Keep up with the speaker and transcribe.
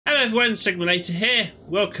Hello everyone, Sigmulator here.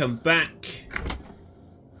 Welcome back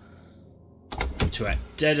to At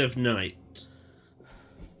Dead of Night.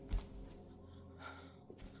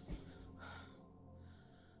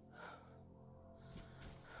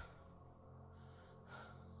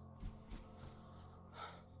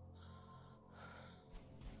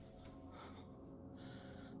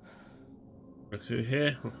 Look through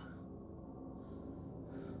here.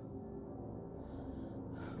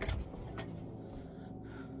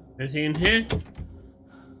 Anything in here?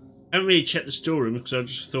 I haven't really checked the storeroom because I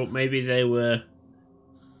just thought maybe they were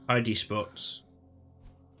hidey spots.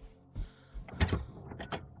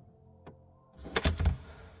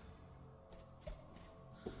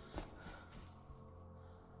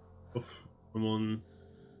 Oof, I'm on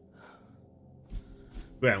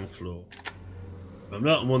ground floor. I'm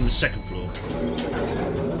not, I'm on the second floor.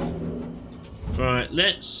 Right,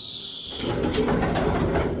 let's...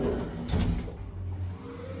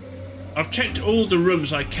 I've checked all the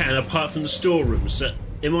rooms I can apart from the storerooms. So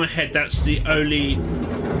in my head that's the only...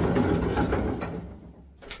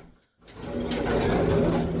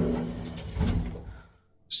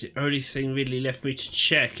 It's the only thing really left me to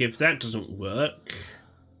check. If that doesn't work...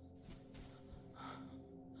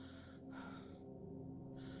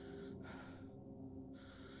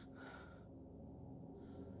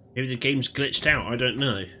 Maybe the game's glitched out, I don't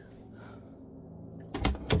know.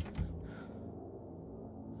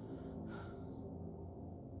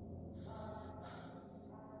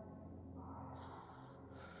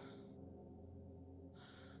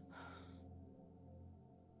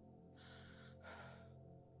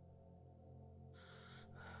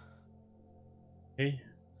 Okay.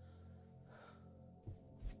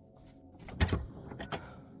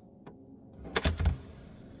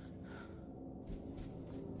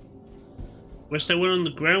 Was there one on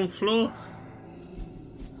the ground floor?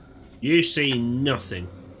 You see nothing.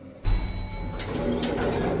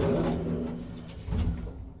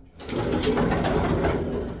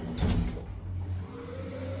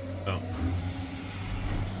 Oh.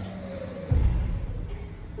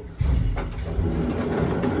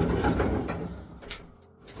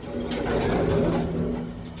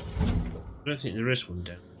 I don't think there is one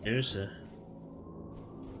down here, is there?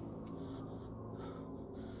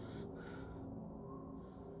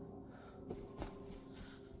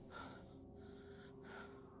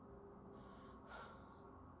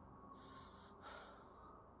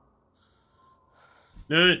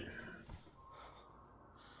 No.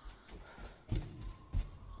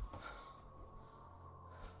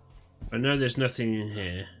 I know there's nothing in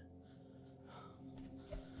here.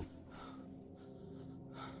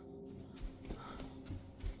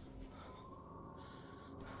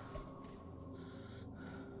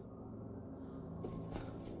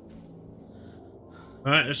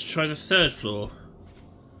 Alright, let's try the third floor.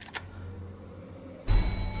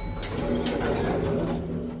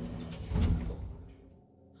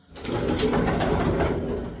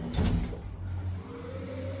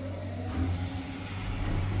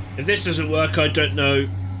 If this doesn't work, I don't know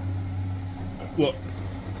what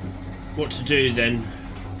to do then.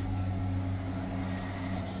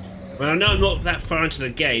 Well, I know I'm not that far into the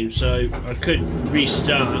game, so I could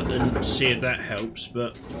restart and see if that helps,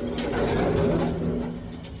 but...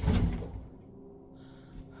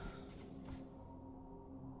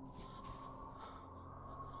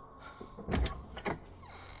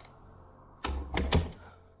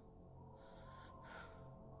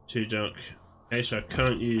 Too dark. Okay, so I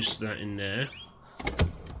can't use that in there.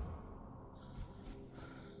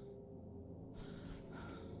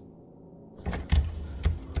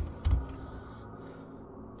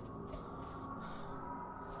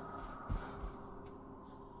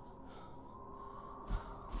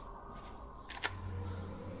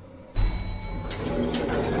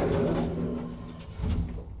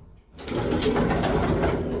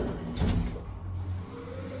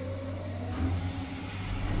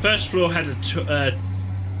 First floor had a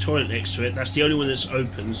toilet next to it. That's the only one that's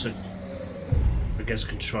open, so I guess I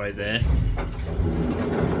can try there.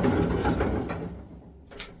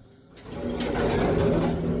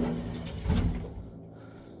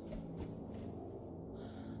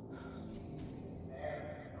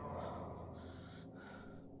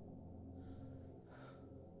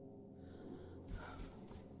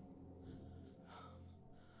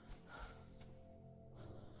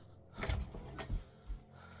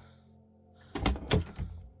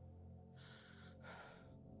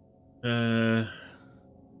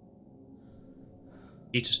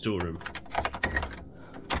 Heater storeroom.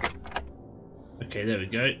 Okay, there we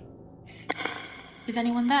go. Is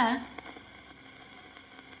anyone there?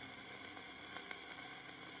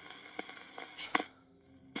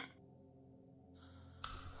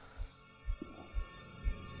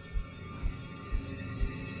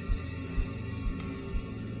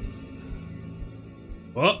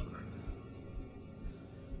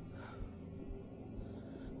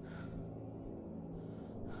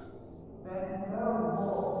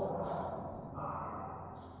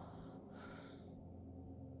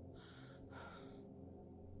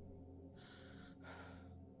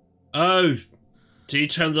 Oh, did he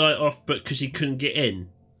turn the light off but because he couldn't get in?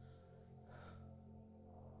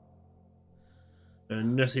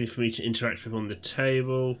 Nothing for me to interact with on the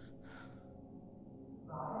table.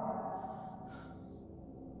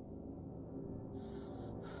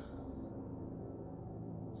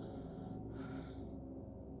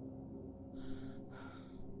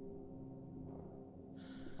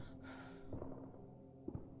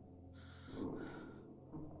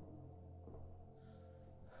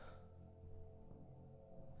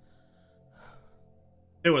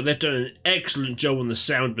 Anyway, they've done an excellent job on the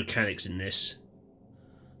sound mechanics in this.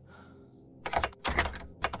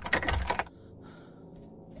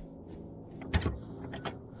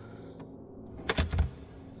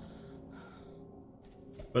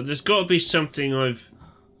 But there's got to be something I've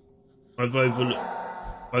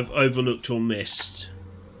overlooked or missed.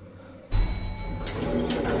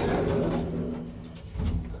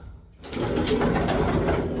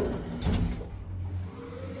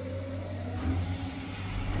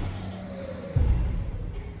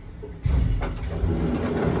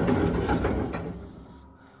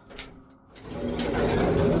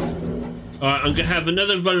 Alright, I'm gonna have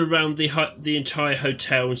another run around the entire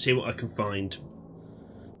hotel and see what I can find.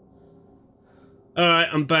 Alright,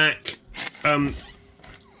 I'm back. I'm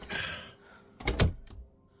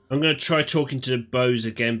gonna try talking to Bose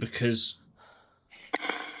again because...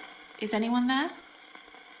 Is anyone there?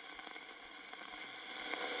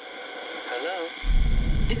 Hello?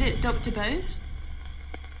 Is it Dr. Bose?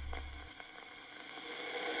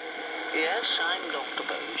 Yes, I'm Dr.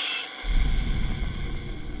 Bose.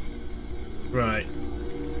 Right.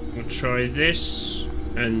 I'll try this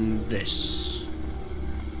and this.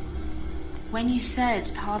 When you said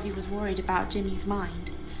Harvey was worried about Jimmy's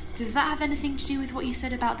mind, does that have anything to do with what you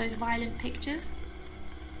said about those violent pictures?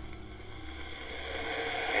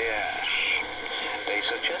 Yes. They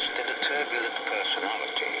suggested a turbulent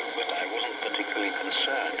personality, but I wasn't particularly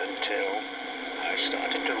concerned until I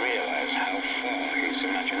started to realize how far his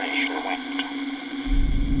imagination went.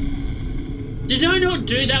 Did I not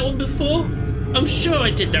do that one before? I'm sure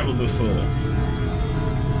I did that one before.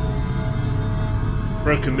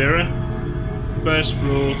 Broken mirror. First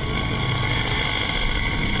floor.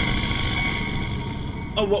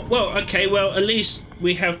 Oh, well, okay, well, at least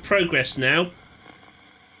we have progress now.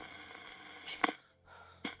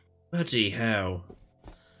 Bloody hell.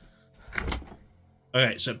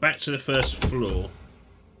 Okay, so back to the first floor.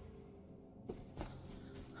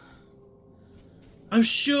 I'm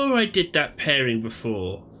sure I did that pairing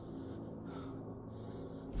before.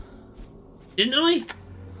 Didn't I?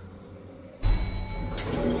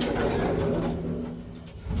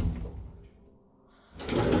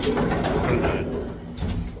 Oh no.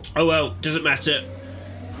 Oh well, doesn't matter.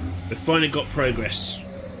 We've finally got progress.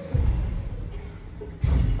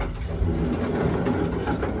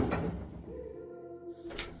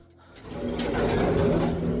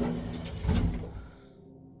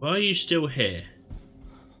 Why are you still here?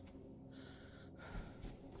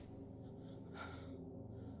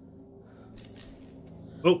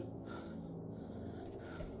 Oh!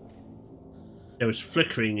 There was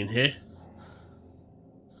flickering in here.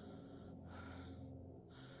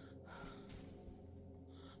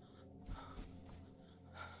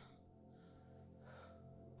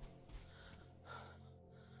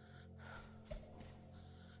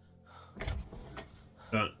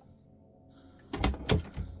 Right.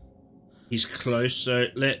 He's close, so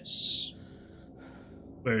let's...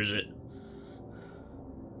 Where is it?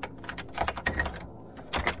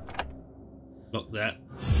 Lock that.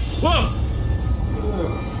 Whoa!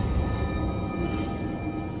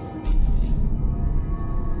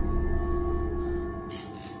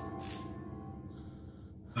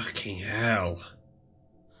 Fucking hell.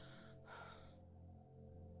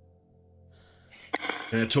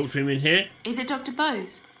 Can I talk to him in here? Is it Dr.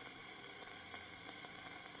 Bose?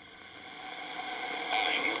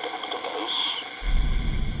 I'm Dr. Bose.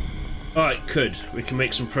 Alright, good. We can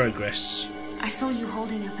make some progress. I saw you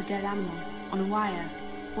holding up a dead animal on a wire.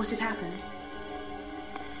 What had happened?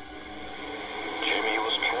 Jimmy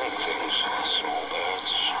was killing things, small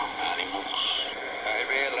birds, animals. I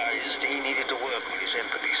realized he needed to work on his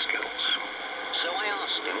empathy skills. So I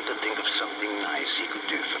asked him to think of something nice he could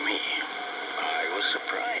do for me. I was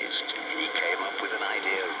surprised. He came up with an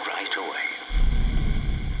idea right away.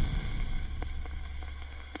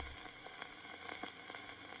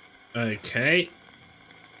 Okay.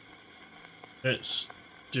 Let's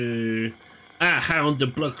do... Ah, Hound the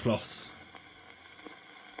Bloodcloth.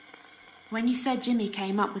 When you said Jimmy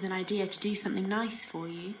came up with an idea to do something nice for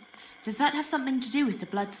you, does that have something to do with the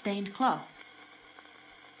blood-stained cloth?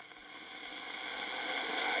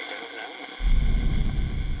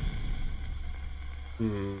 I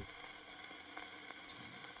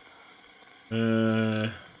don't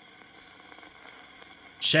know.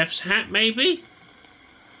 Chef's hat, maybe?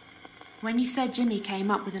 When you said Jimmy came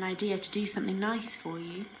up with an idea to do something nice for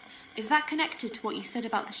you, is that connected to what you said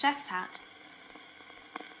about the chef's hat?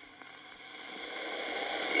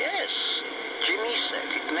 Yes, Jimmy said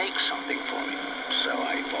he'd make something for me, so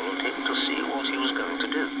I followed him to see what he was going to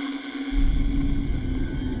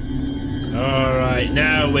do. Alright,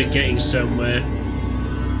 now we're getting somewhere.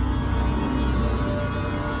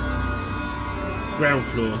 Ground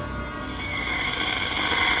floor.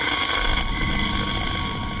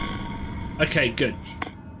 Okay, good.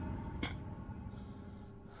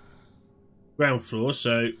 Ground floor,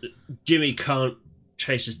 so Jimmy can't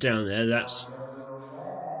chase us down there. That's...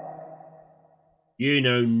 You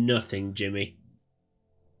know nothing, Jimmy.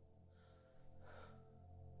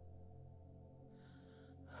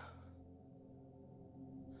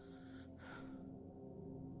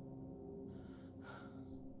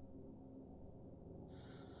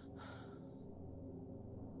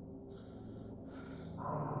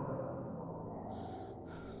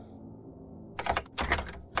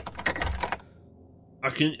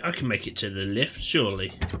 I can make it to the lift,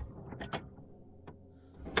 surely.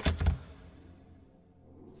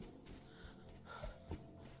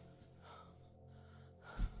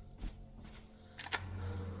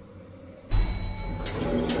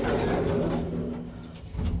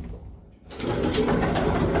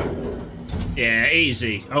 Yeah,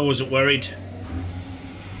 easy. I wasn't worried.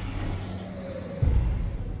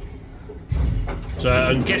 So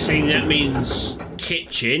I'm guessing that means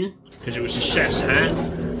kitchen, because it was the chef's hat.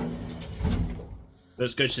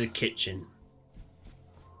 Let's go to the kitchen,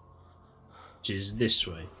 which is this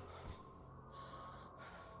way.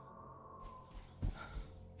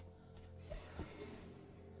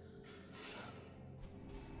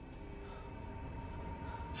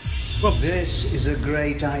 Well, this is a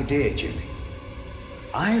great idea, Jimmy.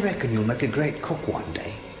 I reckon you'll make a great cook one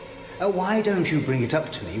day. Why don't you bring it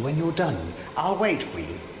up to me when you're done? I'll wait for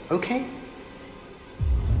you, okay?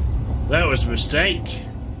 That was a mistake.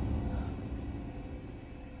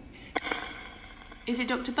 Is it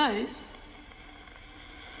Dr. Bose?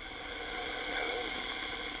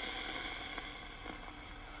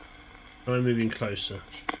 Am I moving closer?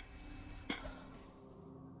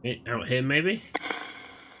 Out here, maybe?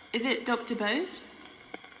 Is it Dr. Bose?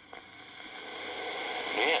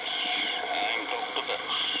 Yes, I'm Dr.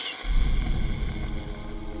 Bose.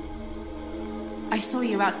 I saw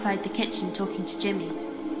you outside the kitchen talking to Jimmy.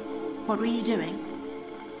 What were you doing?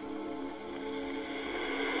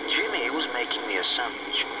 Jimmy was making me a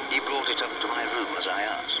sandwich. He brought it up to my room as I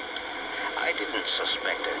asked. I didn't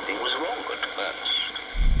suspect anything was wrong at first.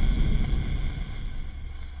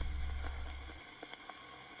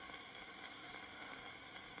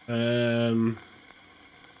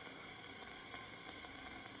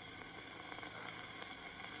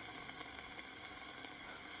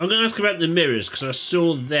 I'm going to ask about the mirrors, because I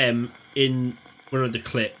saw them in one of the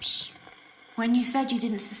clips. When you said you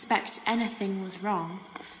didn't suspect anything was wrong,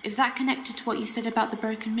 is that connected to what you said about the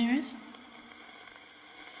broken mirrors?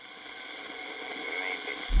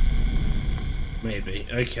 Maybe.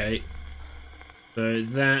 Okay. So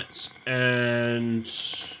that and...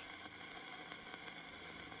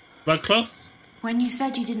 blood cloth? When you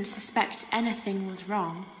said you didn't suspect anything was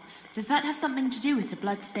wrong, does that have something to do with the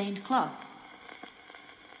blood-stained cloth?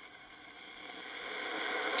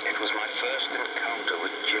 It was my first encounter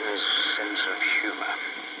with Jimmy's sense of humor.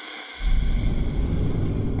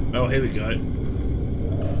 Oh, here we go.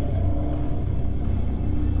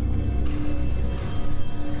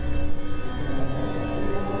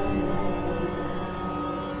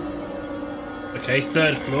 Okay,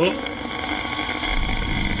 third floor.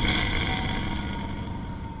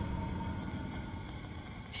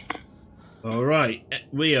 Alright,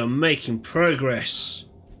 we are making progress.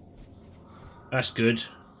 That's good.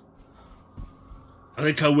 I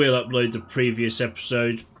think I will upload the previous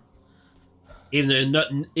episode, even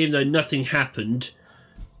though nothing happened,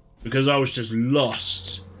 because I was just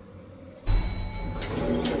lost.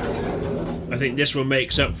 I think this one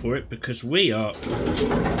makes up for it, because we are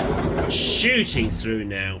shooting through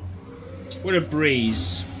now. What a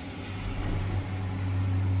breeze.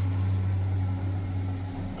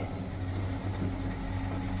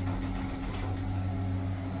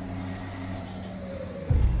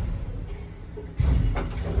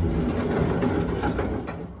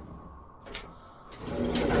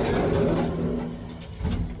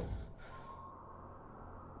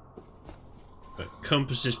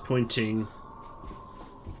 compass is pointing.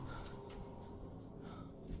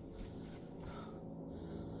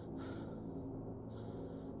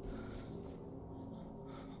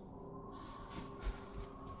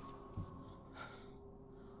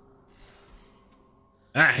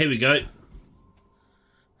 Ah, here we go.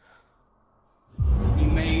 He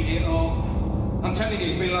made it up. I'm telling you,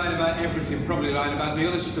 he's been lying about everything, probably lying about the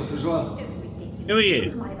other stuff as well. Who are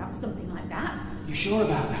you? Lie about something like that. You sure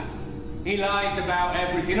about that? He lies about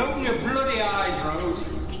everything. Open your bloody eyes, Rose.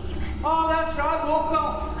 Ridiculous. Oh, that's right, walk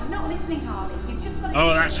off. I'm not listening, Harvey. You've just got to...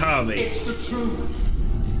 Oh, that's Harvey. It's the truth.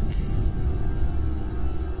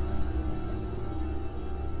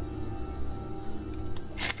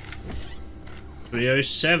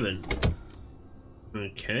 .307.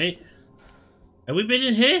 Okay. Have we been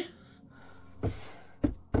in here?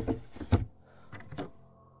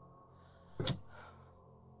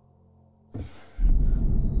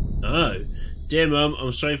 Oh. Dear Mum,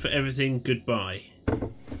 I'm sorry for everything. Goodbye.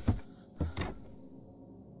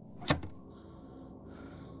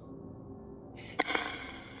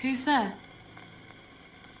 Who's there?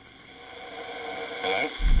 Hello?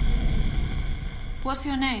 What's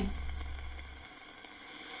your name?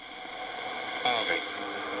 Harvey.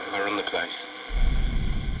 I run the place.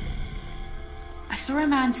 I saw a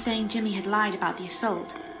man saying Jimmy had lied about the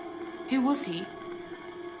assault. Who was he?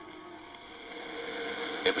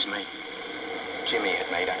 It was me. Jimmy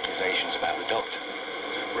had made accusations about the doctor.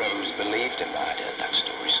 Rose believed him, but I'd heard that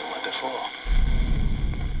story somewhere before.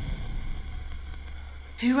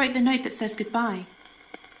 Who wrote the note that says goodbye?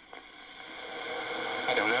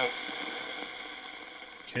 I don't know.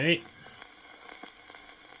 Okay.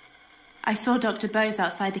 I saw Dr. Bose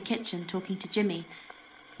outside the kitchen talking to Jimmy.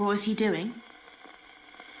 What was he doing?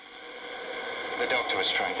 The doctor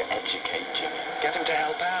was trying to educate Jimmy, get him to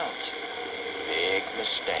help out. Big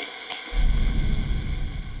mistake.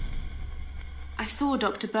 I saw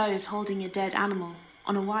Dr. Bose holding a dead animal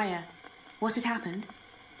on a wire. What had happened?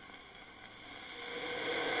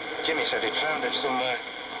 Jimmy said he'd found it somewhere.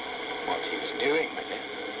 What he was doing with it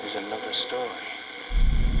is another story.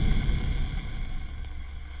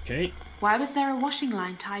 Okay. Why was there a washing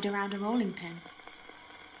line tied around a rolling pin?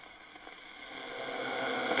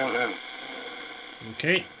 I don't know.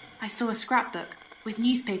 Okay. I saw a scrapbook with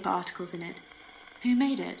newspaper articles in it. Who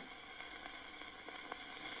made it?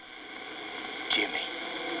 Jimmy.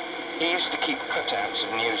 He used to keep cutouts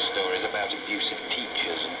of news stories about abusive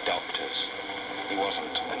teachers and doctors. He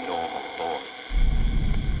wasn't a normal boy.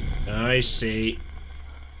 I see.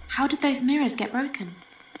 How did those mirrors get broken?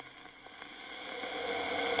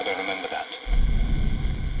 I don't remember that.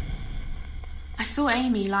 I saw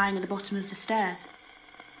Amy lying at the bottom of the stairs.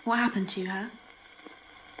 What happened to her?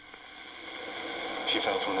 She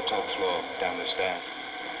fell from the top floor down the stairs.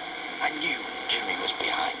 I knew Jimmy was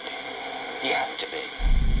behind it. He had to be.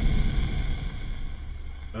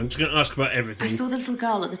 I'm just going to ask about I everything. saw the little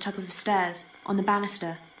girl at the top of the stairs, on the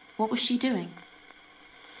banister. What was she doing?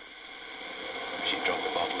 She drank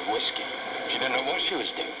a bottle of whiskey. She didn't know what she was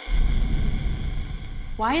doing.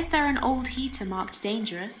 Why is there an old heater marked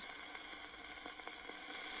dangerous?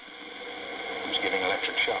 It was giving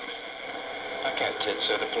electric shocks. I kept it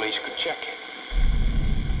so the police could check it.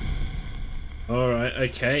 Alright,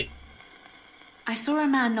 okay. I saw a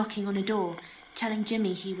man knocking on a door, telling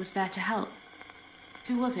Jimmy he was there to help.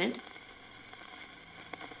 Who was it?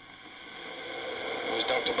 It was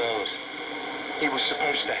Dr. Bose. He was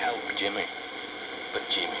supposed to help Jimmy, but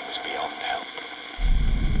Jimmy was beyond help.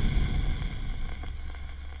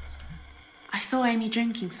 I saw Amy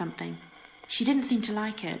drinking something. She didn't seem to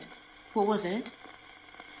like it. What was it?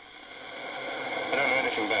 I don't know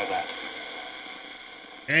anything about that.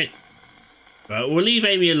 Okay. Right, we'll leave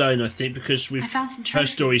Amy alone, I think, because I found some her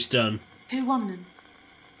trophies. story's done. Who won them?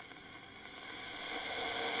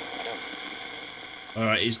 I don't know.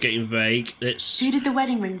 Alright, he's getting vague. Let's... Who did the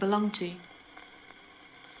wedding ring belong to?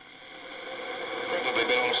 Probably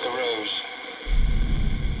belongs to Rose.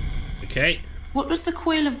 Okay. What was the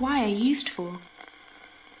coil of wire used for?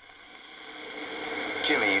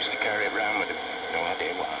 Jimmy used to carry it round with him. No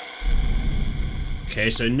idea why. Okay,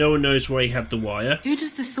 so no one knows where he had the wire. Who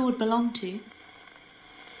does the sword belong to?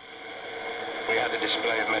 We had a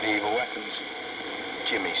display of medieval weapons.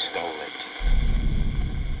 Jimmy stole it.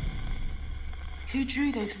 Who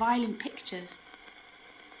drew those violent pictures?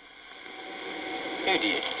 Who do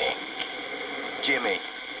you think? Jimmy.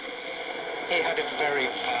 He had a very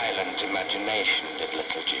violent imagination, did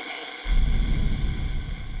little Jimmy.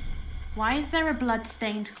 Why is there a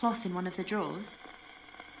blood-stained cloth in one of the drawers?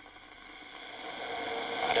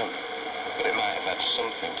 I don't know, but it might have had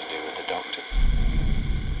something to do with the doctor.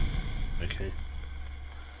 Okay.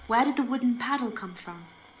 Where did the wooden paddle come from?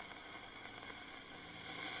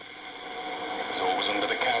 It was always under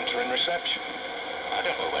the counter in reception. I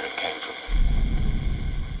don't know where it came from.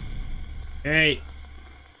 Hey.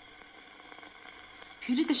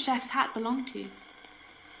 Who did the chef's hat belong to?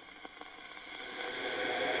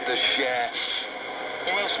 The chef.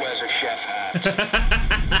 Who else wears a chef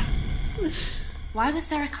hat? Why was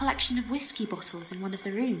there a collection of whiskey bottles in one of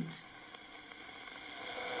the rooms?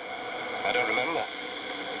 I don't remember.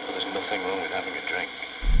 But there's nothing wrong with having a drink.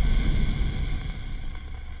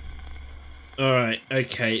 Alright,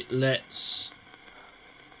 okay, let's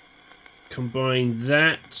combine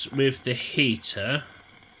that with the heater.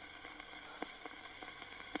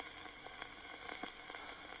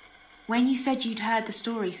 When you said you'd heard the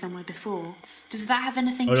story somewhere before, does that have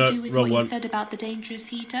anything Oh, to no, do with wrong what one. you said about the dangerous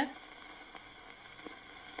heater?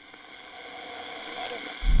 I don't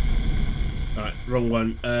know. Alright, wrong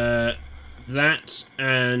one. That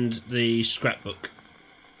and the scrapbook.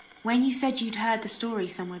 When you said you'd heard the story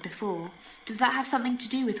somewhere before, does that have something to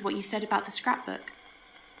do with what you said about the scrapbook?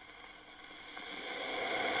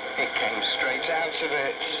 It came straight out of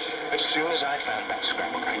it. As soon as I found that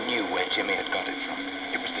scrapbook, I knew where Jimmy had got it from.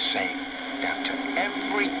 It was the same, down to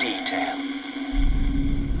every detail.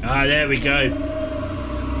 Ah, there we go.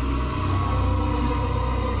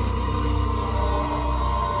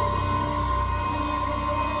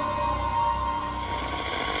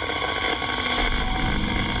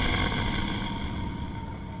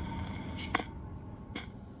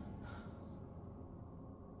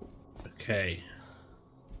 Okay.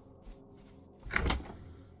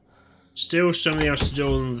 Still something else to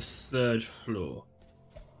do on the 3rd floor.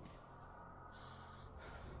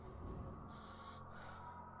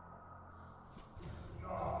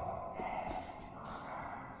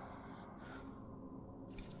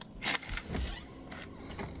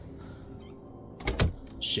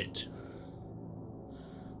 Shit.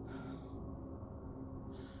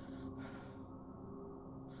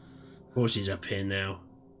 Of course he's up here now.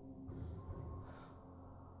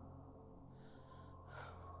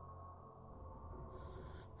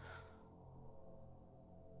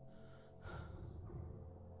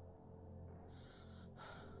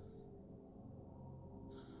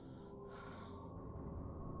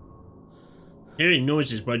 Hearing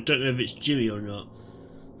noises, but I don't know if it's Jimmy or not.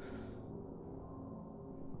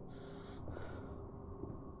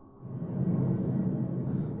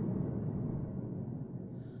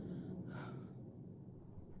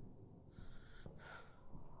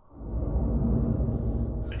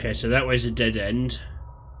 Okay, so that way's a dead end.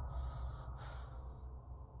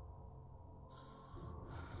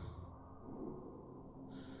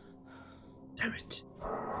 Damn it.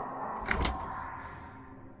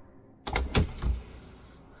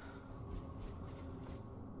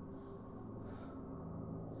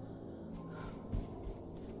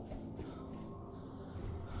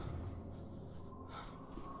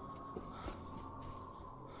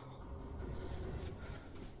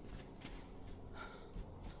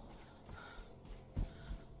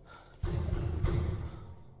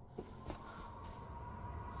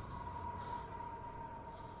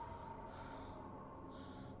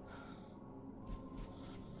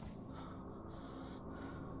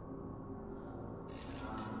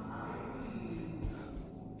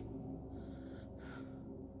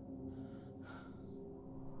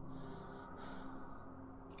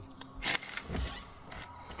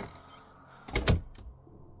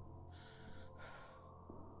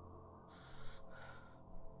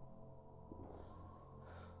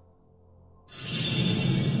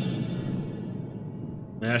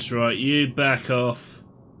 That's right, you back off.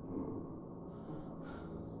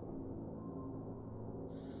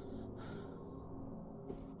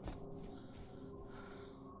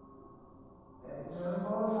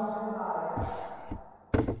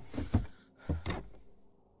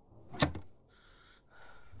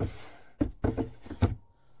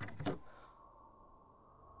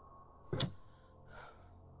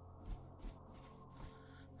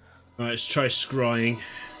 Right, let's try scrying.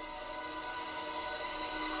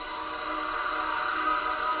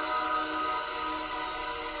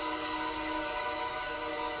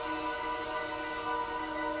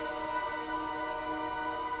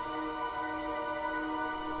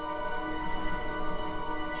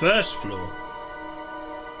 First floor.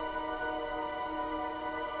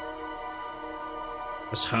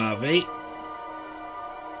 That's Harvey.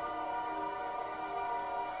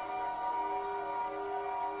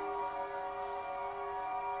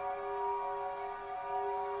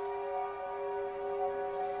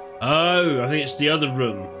 Oh, I think it's the other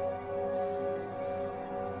room.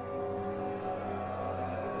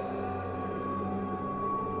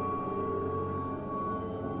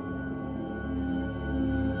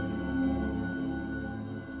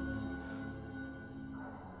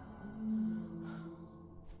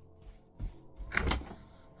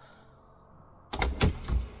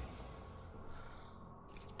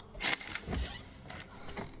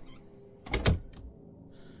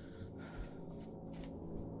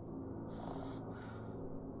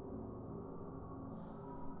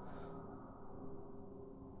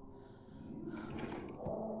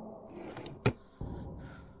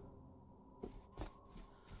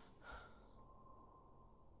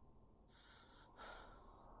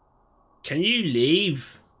 Can you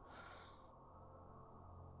leave?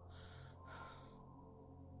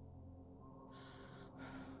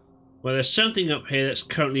 Well, there's something up here that's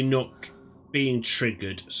currently not being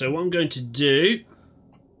triggered. So what I'm going to do,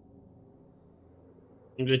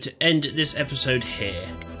 I'm going to end this episode here.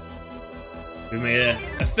 We've made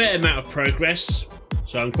a fair amount of progress,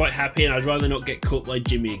 so I'm quite happy, and I'd rather not get caught by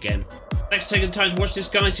Jimmy again. Thanks for taking the time to watch this,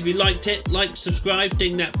 guys. If you liked it, like, subscribe,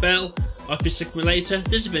 ding that bell. I've been Sigma Later.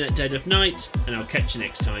 This has been At Dead of Night, and I'll catch you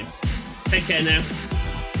next time. Take care now.